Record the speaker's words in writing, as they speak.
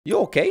You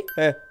okay?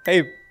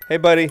 Hey,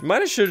 buddy. You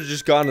might have should have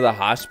just gone to the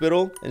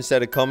hospital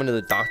instead of coming to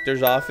the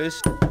doctor's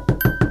office.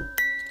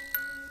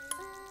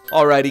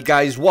 Alrighty,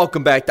 guys,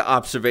 welcome back to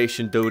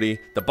Observation Duty.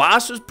 The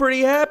boss was pretty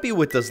happy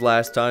with us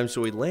last time,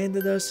 so he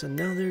landed us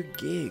another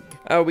gig.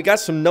 We got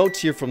some notes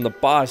here from the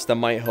boss that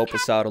might help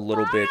us out a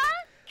little bit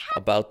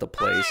about the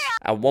place.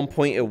 At one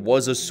point, it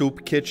was a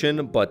soup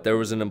kitchen, but there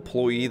was an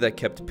employee that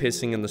kept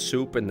pissing in the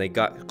soup, and they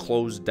got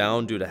closed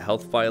down due to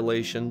health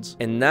violations.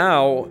 And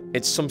now,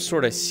 it's some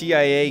sort of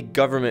CIA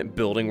government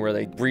building where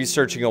they're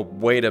researching a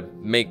way to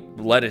make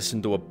lettuce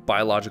into a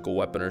biological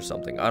weapon or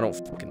something. I don't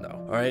fucking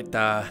know. Alright,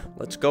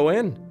 let's go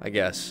in, I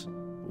guess.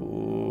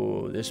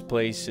 Ooh, this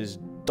place is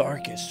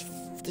dark as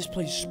f. This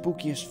place is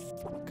spooky as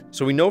fuck.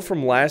 So we know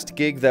from last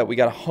gig that we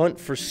gotta hunt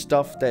for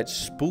stuff that's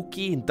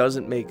spooky and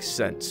doesn't make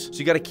sense. So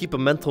you gotta keep a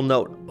mental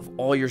note of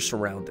all your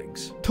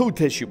surroundings. 2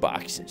 tissue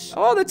boxes.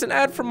 Oh, that's an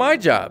ad for my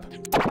job.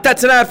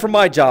 That's an ad for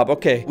my job.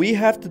 Okay, we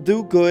have to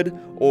do good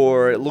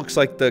or it looks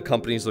like the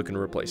company's looking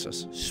to replace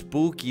us.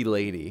 Spooky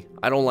lady.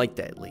 I don't like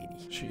that lady.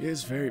 She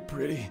is very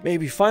pretty.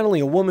 Maybe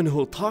finally a woman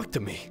who'll talk to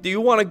me. Do you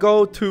want to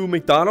go to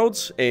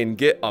McDonald's and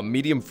get a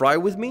medium fry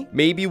with me?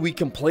 Maybe we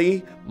can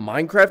play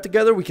Minecraft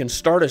together. We can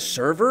start a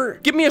server.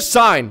 Give me a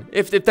sign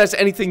if that's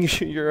anything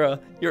you're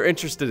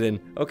interested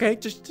in. Okay,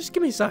 just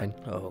give me a sign.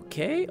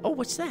 Okay. Oh,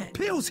 what's that?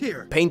 Pills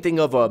here. Painting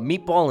of a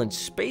meatball in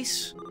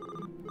space.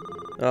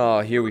 Oh,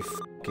 here we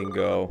fucking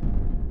go.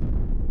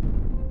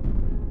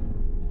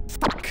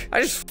 Fuck.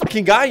 I just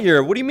fucking got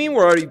here. What do you mean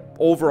we're already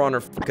over on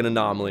our fucking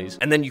anomalies?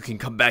 And then you can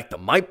come back to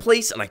my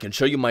place and I can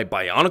show you my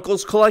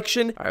Bionicles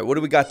collection. All right, what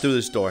do we got through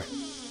this door?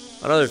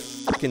 Another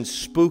fucking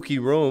spooky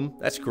room.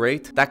 That's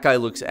great. That guy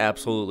looks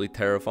absolutely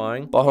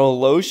terrifying. Bottle of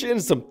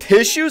lotion, some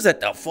tissues at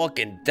the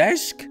fucking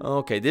desk.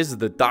 Okay, this is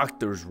the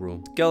doctor's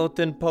room.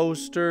 Skeleton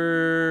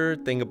poster,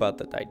 thing about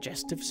the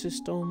digestive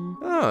system.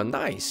 Oh,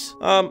 nice.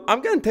 I'm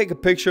gonna take a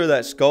picture of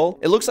that skull.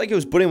 It looks like it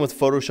was put in with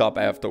Photoshop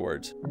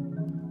afterwards.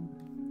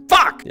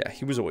 Fuck! Yeah,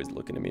 he was always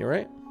looking at me,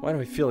 right? Why do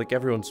I feel like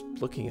everyone's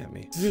looking at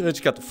me? I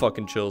just got the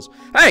fucking chills.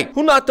 Hey,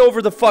 who knocked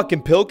over the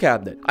fucking pill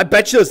cabinet? I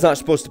bet you it's not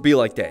supposed to be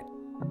like that.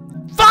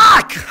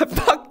 Fuck!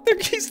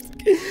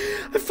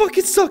 I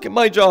fucking suck at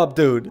my job,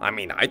 dude. I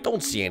mean, I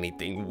don't see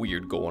anything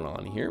weird going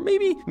on here.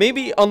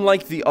 Maybe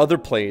unlike the other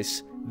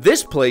place,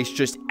 this place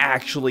just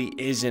actually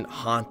isn't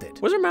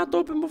haunted. Was our mouth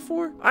open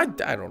before? I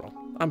don't know.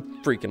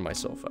 I'm freaking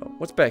myself out.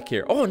 What's back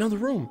here? Oh, another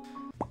room.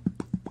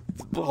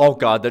 Oh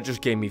god, that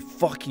just gave me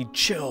fucking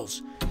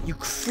chills. You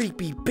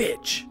creepy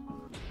bitch.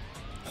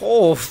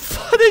 Oh,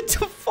 what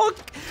the fuck?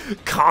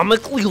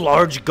 Comically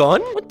large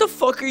gun? What the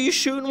fuck are you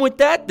shooting with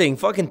that thing?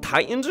 Fucking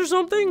Titans or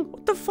something?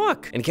 What the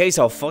fuck? In case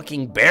a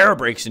fucking bear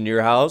breaks into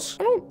your house.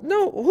 I don't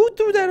know. Who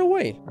threw that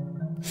away?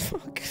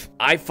 Fuck.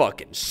 I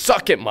fucking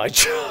suck at my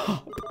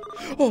job.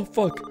 Oh,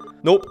 fuck.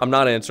 Nope, I'm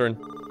not answering.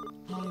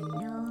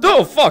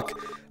 Oh, fuck.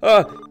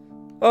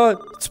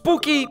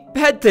 Spooky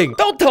head thing.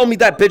 Don't tell me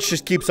that bitch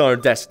just keeps on her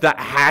desk. That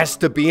has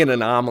to be an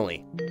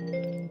anomaly.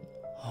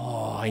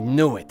 Oh, I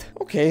knew it.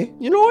 Okay,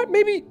 you know what?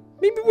 Maybe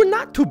we're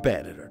not too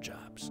bad at our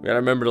jobs. We gotta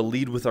remember to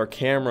lead with our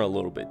camera a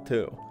little bit,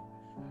 too.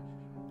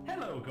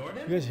 Hello,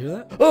 Gordon. You guys hear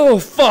that? Oh,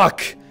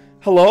 fuck.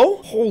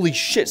 Hello? Holy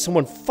shit,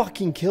 someone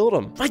fucking killed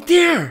him. Right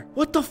there.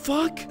 What the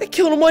fuck? They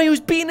killed him while he was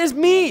beating his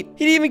meat.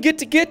 He didn't even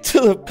get to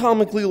the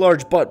comically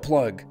large butt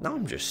plug. Now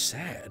I'm just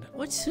sad.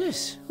 What's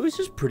this? Who's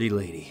this pretty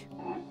lady?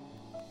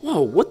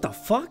 Whoa, what the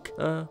fuck?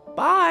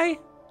 Bye.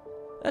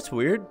 That's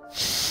weird.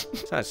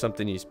 It's not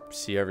something you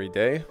see every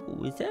day.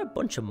 Ooh, is that a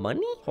bunch of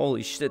money?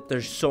 Holy shit,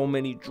 there's so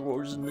many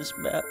drawers in this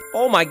map.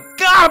 Oh my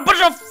god, a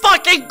bunch of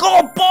fucking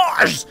gold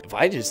bars! If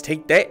I just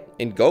take that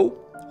and go,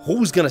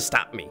 who's gonna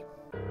stop me?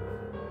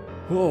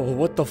 Whoa,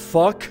 what the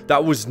fuck?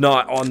 That was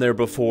not on there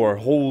before.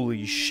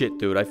 Holy shit,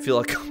 dude. I feel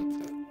like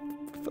I'm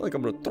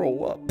gonna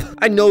throw up.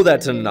 I know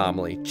that's an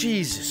anomaly.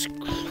 Jesus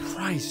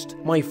Christ.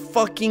 My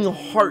fucking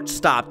heart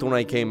stopped when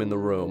I came in the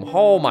room.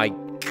 Oh my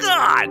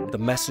god. The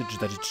message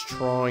that it's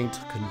trying to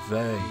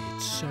convey.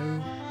 It's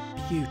so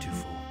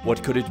beautiful.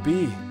 What could it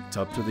be? It's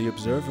up to the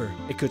observer.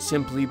 It could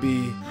simply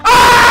be...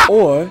 Ah!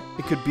 Or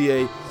it could be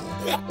a...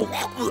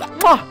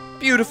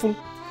 Beautiful.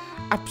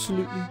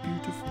 Absolutely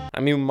beautiful.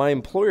 I mean, my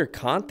employer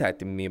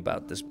contacted me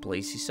about this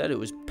place. He said it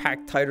was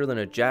packed tighter than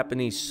a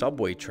Japanese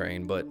subway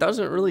train, but it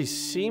doesn't really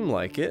seem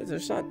like it.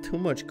 There's not too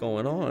much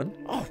going on.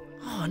 Oh,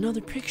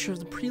 another picture of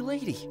the pretty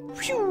lady.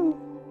 Phew.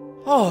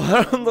 Oh,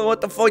 I don't know what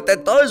the fuck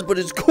that does, but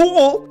it's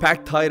cool.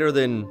 Packed tighter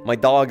than my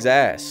dog's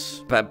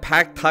ass. But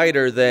packed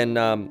tighter than,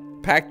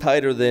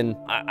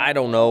 I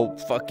don't know,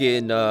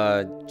 fucking,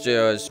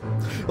 just...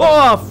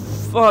 Oh,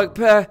 fuck,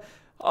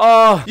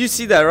 Oh, you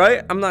see that,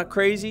 right? I'm not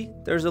crazy.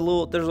 There's a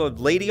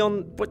lady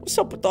on... What's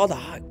up with all the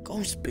hot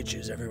ghost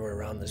bitches everywhere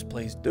around this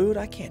place? Dude,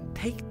 I can't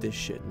take this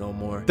shit no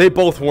more. They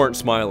both weren't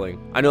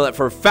smiling. I know that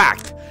for a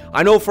fact.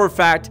 I know for a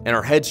fact, and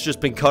her head's just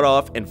been cut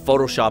off and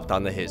photoshopped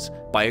onto his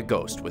by a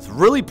ghost with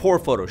really poor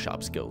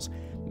Photoshop skills.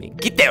 I mean,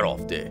 get that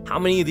off there. How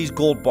many of these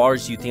gold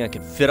bars do you think I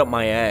could fit up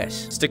my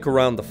ass? Stick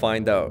around to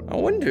find out. I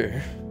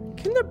wonder,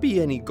 can there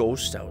be any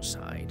ghosts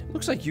outside?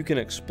 Looks like you can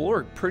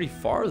explore pretty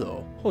far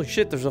though. Holy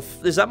shit,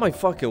 is that my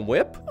fucking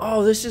whip?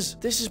 Oh, this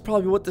is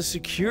probably what the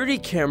security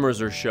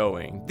cameras are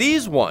showing.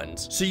 These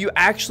ones. So you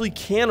actually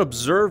can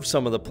observe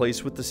some of the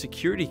place with the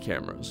security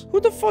cameras. Who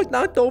the fuck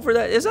knocked over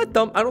that? Is that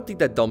dump? I don't think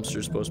that dumpster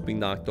is supposed to be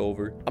knocked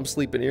over. I'm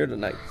sleeping here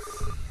tonight.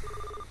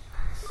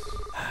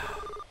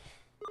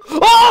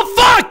 Oh,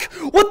 fuck!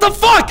 What the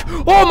fuck?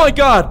 Oh, my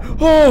God.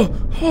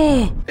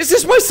 Oh. Is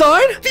this my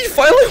sign? Do you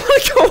finally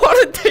want to go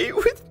on a date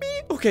with me?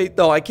 Okay,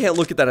 no, I can't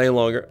look at that any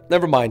longer.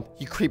 Never mind,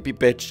 you creepy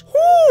bitch.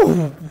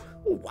 Woo!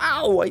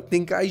 Wow, I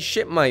think I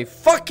shit my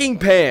fucking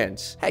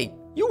pants. Hey,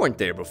 you weren't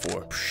there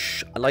before.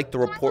 Psh, I'd like to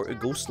report a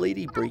ghost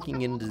lady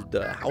breaking into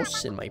the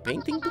house in my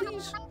painting,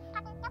 please.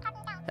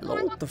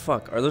 Hello? What the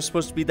fuck? Are those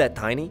supposed to be that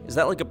tiny? Is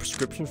that like a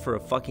prescription for a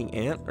fucking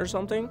ant or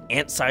something?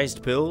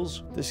 Ant-sized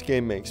pills? This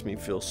game makes me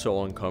feel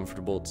so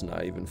uncomfortable, it's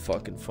not even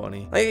fucking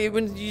funny. Like,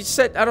 when you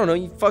set, I don't know,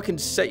 you fucking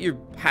set your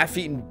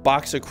half-eaten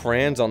box of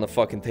crayons on the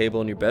fucking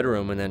table in your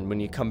bedroom, and then when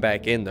you come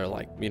back in, they're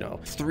like, you know,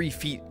 3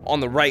 feet on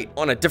the right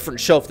on a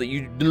different shelf that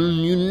you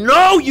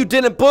know you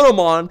didn't put them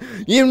on.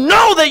 You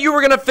know that you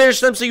were gonna finish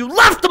them, so you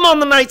left them on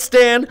the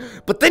nightstand,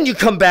 but then you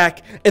come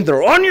back and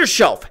they're on your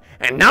shelf.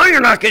 And now you're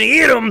not gonna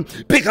eat them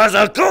because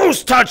a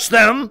ghost touched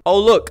them. Oh,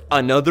 look,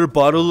 another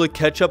bottle of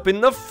ketchup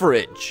in the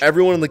fridge.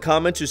 Everyone in the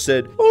comments who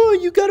said, oh,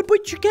 you gotta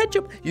put your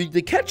ketchup.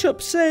 The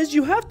ketchup says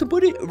you have to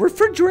put it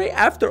refrigerate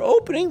after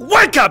opening.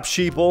 Wake up,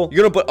 sheeple.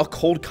 You're gonna put a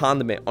cold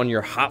condiment on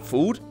your hot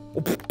food?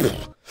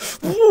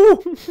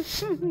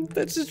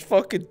 That's just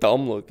fucking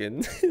dumb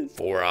looking.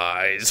 4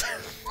 eyes.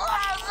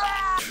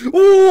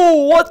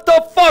 Ooh, what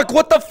the fuck?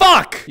 What the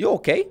fuck? You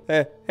okay?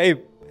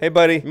 Hey,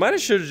 buddy, you might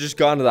have should have just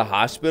gone to the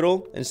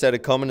hospital instead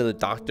of coming to the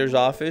doctor's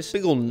office.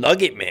 Big ol'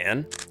 nugget,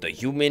 man. The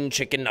human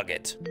chicken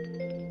nugget.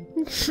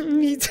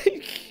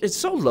 It's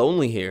so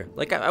lonely here.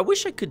 Like, I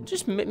wish I could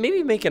just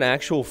maybe make an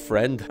actual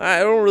friend. I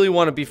don't really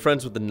want to be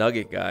friends with the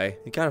nugget guy.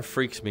 He kind of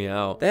freaks me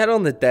out. That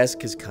on the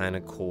desk is kind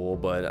of cool,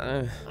 but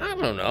I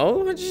don't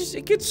know.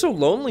 It gets so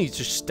lonely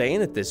just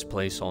staying at this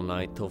place all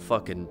night till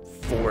fucking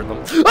 4 in the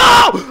morning.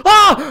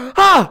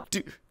 Oh!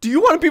 Do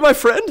you want to be my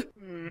friend?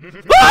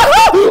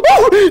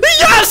 Oh,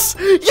 yes!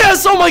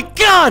 Yes! Oh my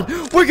God!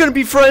 We're gonna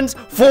be friends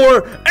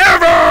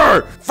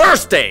forever!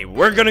 First day,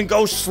 we're gonna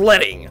go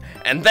sledding.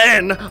 And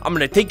then, I'm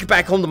gonna take you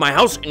back home to my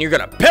house and you're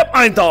gonna pet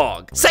my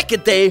dog.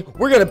 Second day,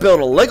 we're gonna build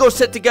a Lego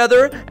set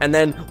together. And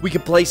then we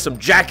can play some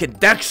Jack and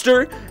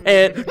Dexter.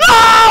 And,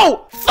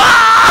 no!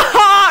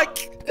 Fuck!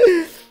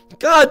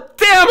 God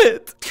damn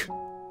it!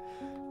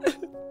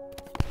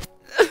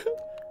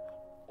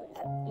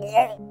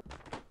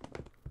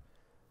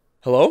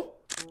 Hello?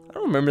 I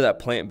don't remember that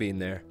plant being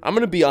there. I'm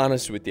gonna be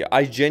honest with you.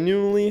 I've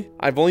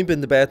only been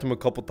to the bathroom a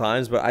couple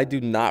times, but I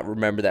do not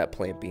remember that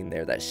plant being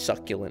there. That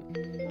succulent.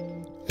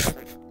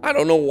 I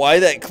don't know why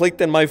that clicked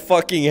in my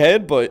fucking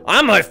head, but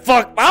I'm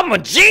a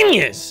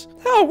genius.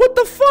 Oh, what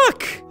the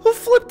fuck? Who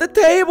flipped the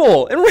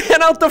table and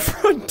ran out the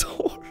front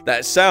door?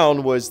 That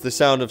sound was the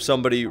sound of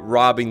somebody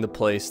robbing the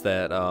place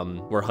that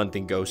we're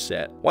hunting ghosts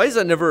at. Why has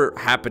that never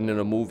happened in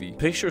a movie?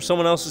 Picture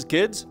someone else's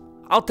kids?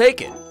 I'll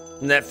take it.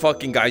 And that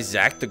fucking guy,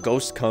 Zach, the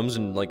ghost comes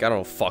and, like, I don't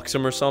know, fucks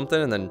him or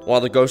something. And then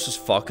while the ghost is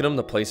fucking him,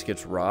 the place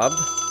gets robbed.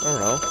 I don't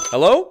know.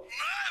 Hello?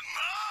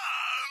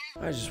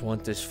 I just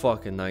want this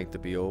fucking night to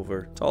be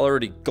over. It's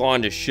already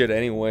gone to shit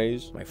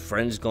anyways. My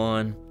friend's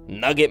gone.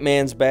 Nugget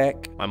Man's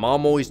back. My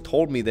mom always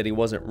told me that he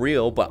wasn't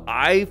real, but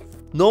I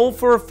know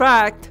for a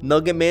fact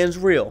Nugget Man's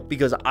real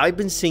because I've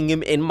been seeing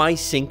him in my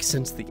sink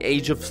since the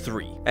age of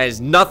 3. It has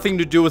nothing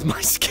to do with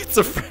my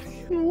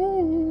schizophrenia.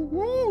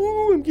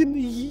 Ooh, I'm getting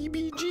the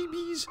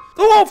heebie-jeebies.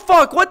 Oh,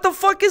 fuck. What the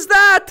fuck is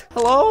that?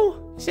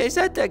 Hello? Is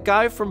that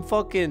guy from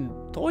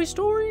fucking Toy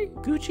Story?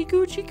 Gucci,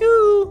 Gucci,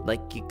 goo.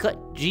 Like you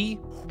cut G.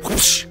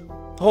 Whoosh.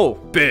 Oh,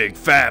 big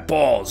fat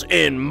balls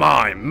in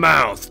my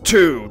mouth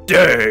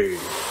today.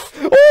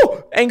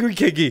 Oh, Angry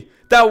Kiggy.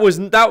 That was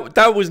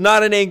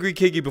not an Angry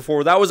Kiggy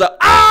before. That was a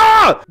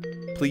ah!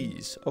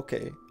 Please.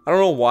 Okay. I don't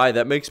know why.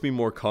 That makes me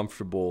more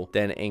comfortable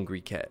than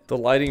Angry Cat. The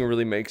lighting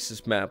really makes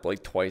this map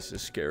like twice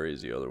as scary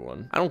as the other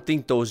one. I don't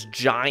think those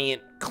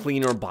giant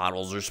cleaner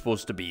bottles are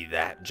supposed to be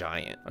that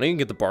giant. I know you can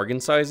get the bargain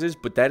sizes,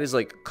 but that is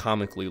like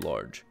comically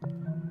large.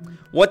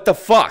 What the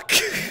fuck?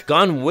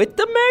 Gone with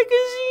the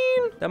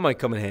magazine? That might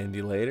come in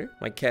handy later.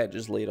 My cat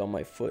just laid on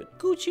my foot.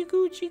 Gucci,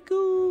 Gucci,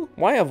 goo.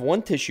 Why have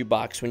 1 tissue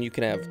box when you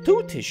can have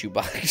 2 tissue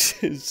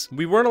boxes?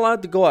 We weren't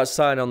allowed to go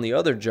outside on the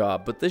other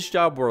job, but this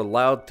job we're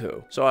allowed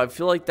to. So I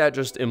feel like that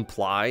just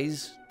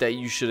implies that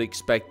you should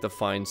expect to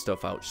find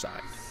stuff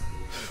outside.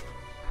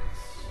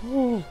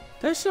 Oh,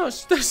 that's not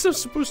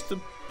supposed to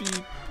be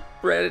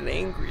red and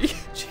angry.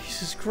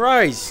 Jesus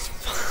Christ.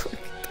 Fuck.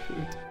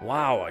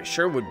 Wow, I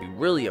sure would be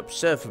really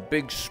upset if a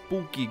big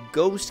spooky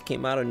ghost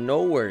came out of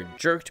nowhere and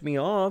jerked me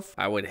off.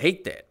 I would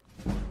hate that.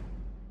 What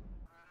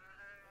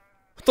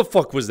the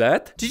fuck was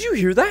that? Did you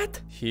hear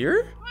that?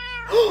 Here?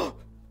 Oh,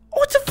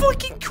 it's a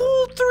fucking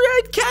cool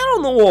 3-eyed cat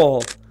on the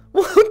wall.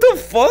 What the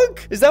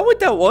fuck? Is that what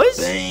that was?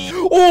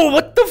 Oh,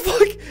 what the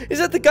fuck? Is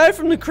that the guy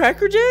from the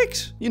Cracker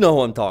Jacks? You know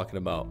who I'm talking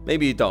about.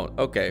 Maybe you don't.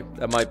 Okay,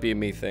 that might be a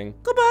me thing.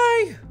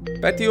 Goodbye.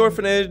 Back to the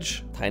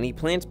orphanage. Tiny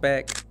plant's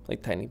back.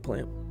 Like tiny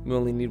plant. We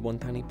only need one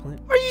tiny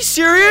plant. Are you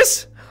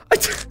serious?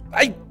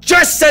 I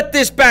just set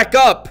this back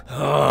up.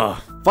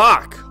 Ugh.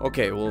 Fuck.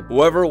 Okay, well,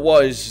 whoever it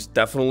was is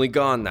definitely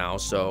gone now,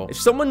 so if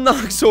someone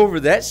knocks over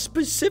that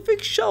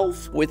specific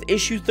shelf with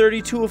issue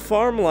 32 of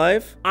Farm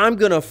Life, I'm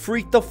gonna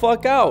freak the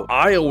fuck out.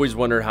 I always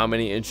wondered how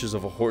many inches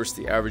of a horse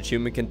the average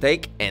human can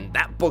take, and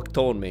that book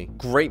told me.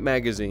 Great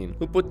magazine.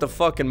 Who put the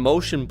fucking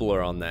motion blur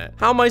on that?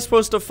 How am I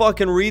supposed to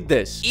fucking read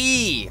this?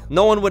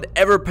 No one would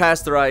ever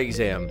pass their eye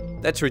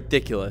exam. That's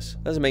ridiculous.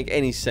 Doesn't make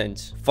any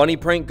sense. Funny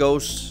prank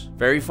ghosts.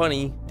 Very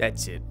funny.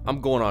 That's it. I'm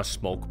going on a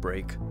smoke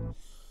break.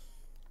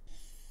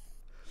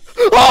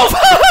 Oh,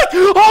 fuck!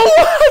 Oh,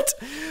 what?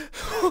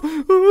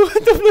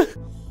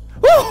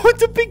 Oh,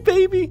 the big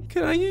baby.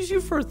 Can I use you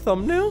for a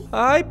thumbnail?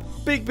 Hi,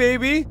 big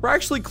baby. We're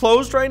actually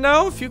closed right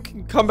now. If you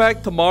can come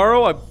back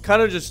tomorrow, I'm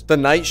kind of just the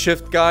night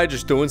shift guy,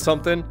 just doing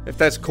something. If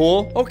that's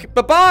cool. Okay,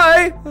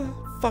 bye-bye.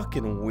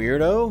 Fucking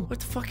weirdo. What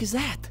the fuck is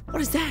that?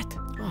 What is that?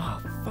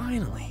 Oh,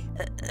 finally.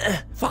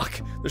 Fuck.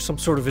 There's some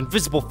sort of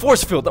invisible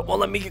force field that won't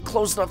let me get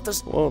close enough to...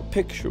 Well, a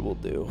picture will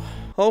do.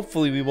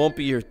 Hopefully we won't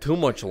be here too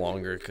much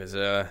longer, because,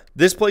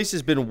 this place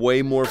has been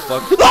way more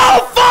fun.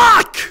 Oh,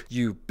 fuck!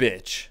 You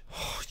bitch.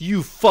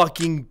 You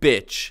fucking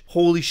bitch.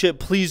 Holy shit,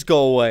 please go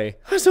away.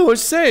 As I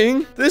was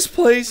saying, this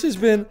place has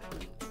been...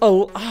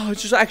 Oh, I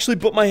just actually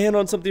put my hand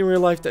on something in real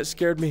life that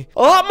scared me.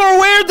 A lot more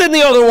weird than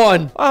the other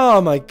one.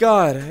 Oh my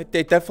god.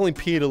 They definitely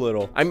peed a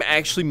little. I'm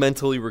actually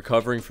mentally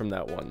recovering from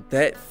that one.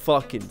 That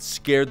fucking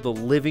scared the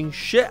living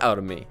shit out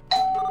of me.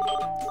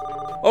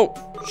 Oh,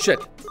 shit.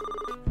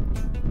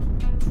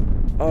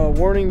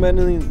 Warning,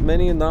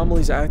 many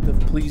anomalies active.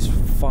 Please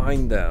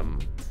find them.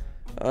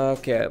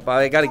 Okay, but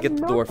I gotta get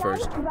the door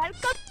first. Welcome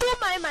to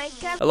my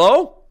Minecraft.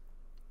 Hello?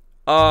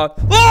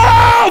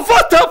 Oh,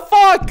 what the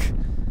fuck?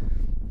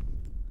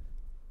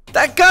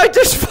 That guy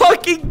just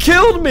fucking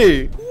killed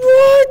me.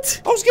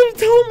 What? I was gonna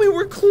tell him we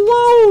were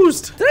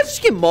closed. Did I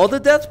just get mauled to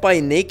death by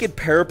a naked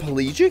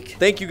paraplegic?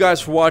 Thank you guys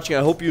for watching.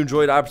 I hope you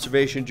enjoyed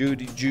Observation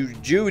Judge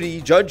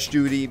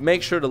Judy.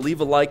 Make sure to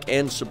leave a like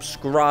and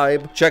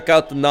subscribe. Check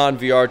out the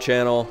non-VR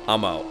channel.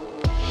 I'm out.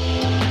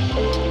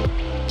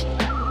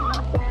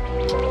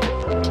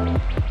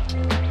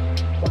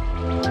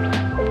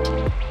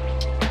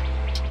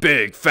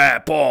 Big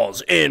fat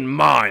balls in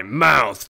my mouth.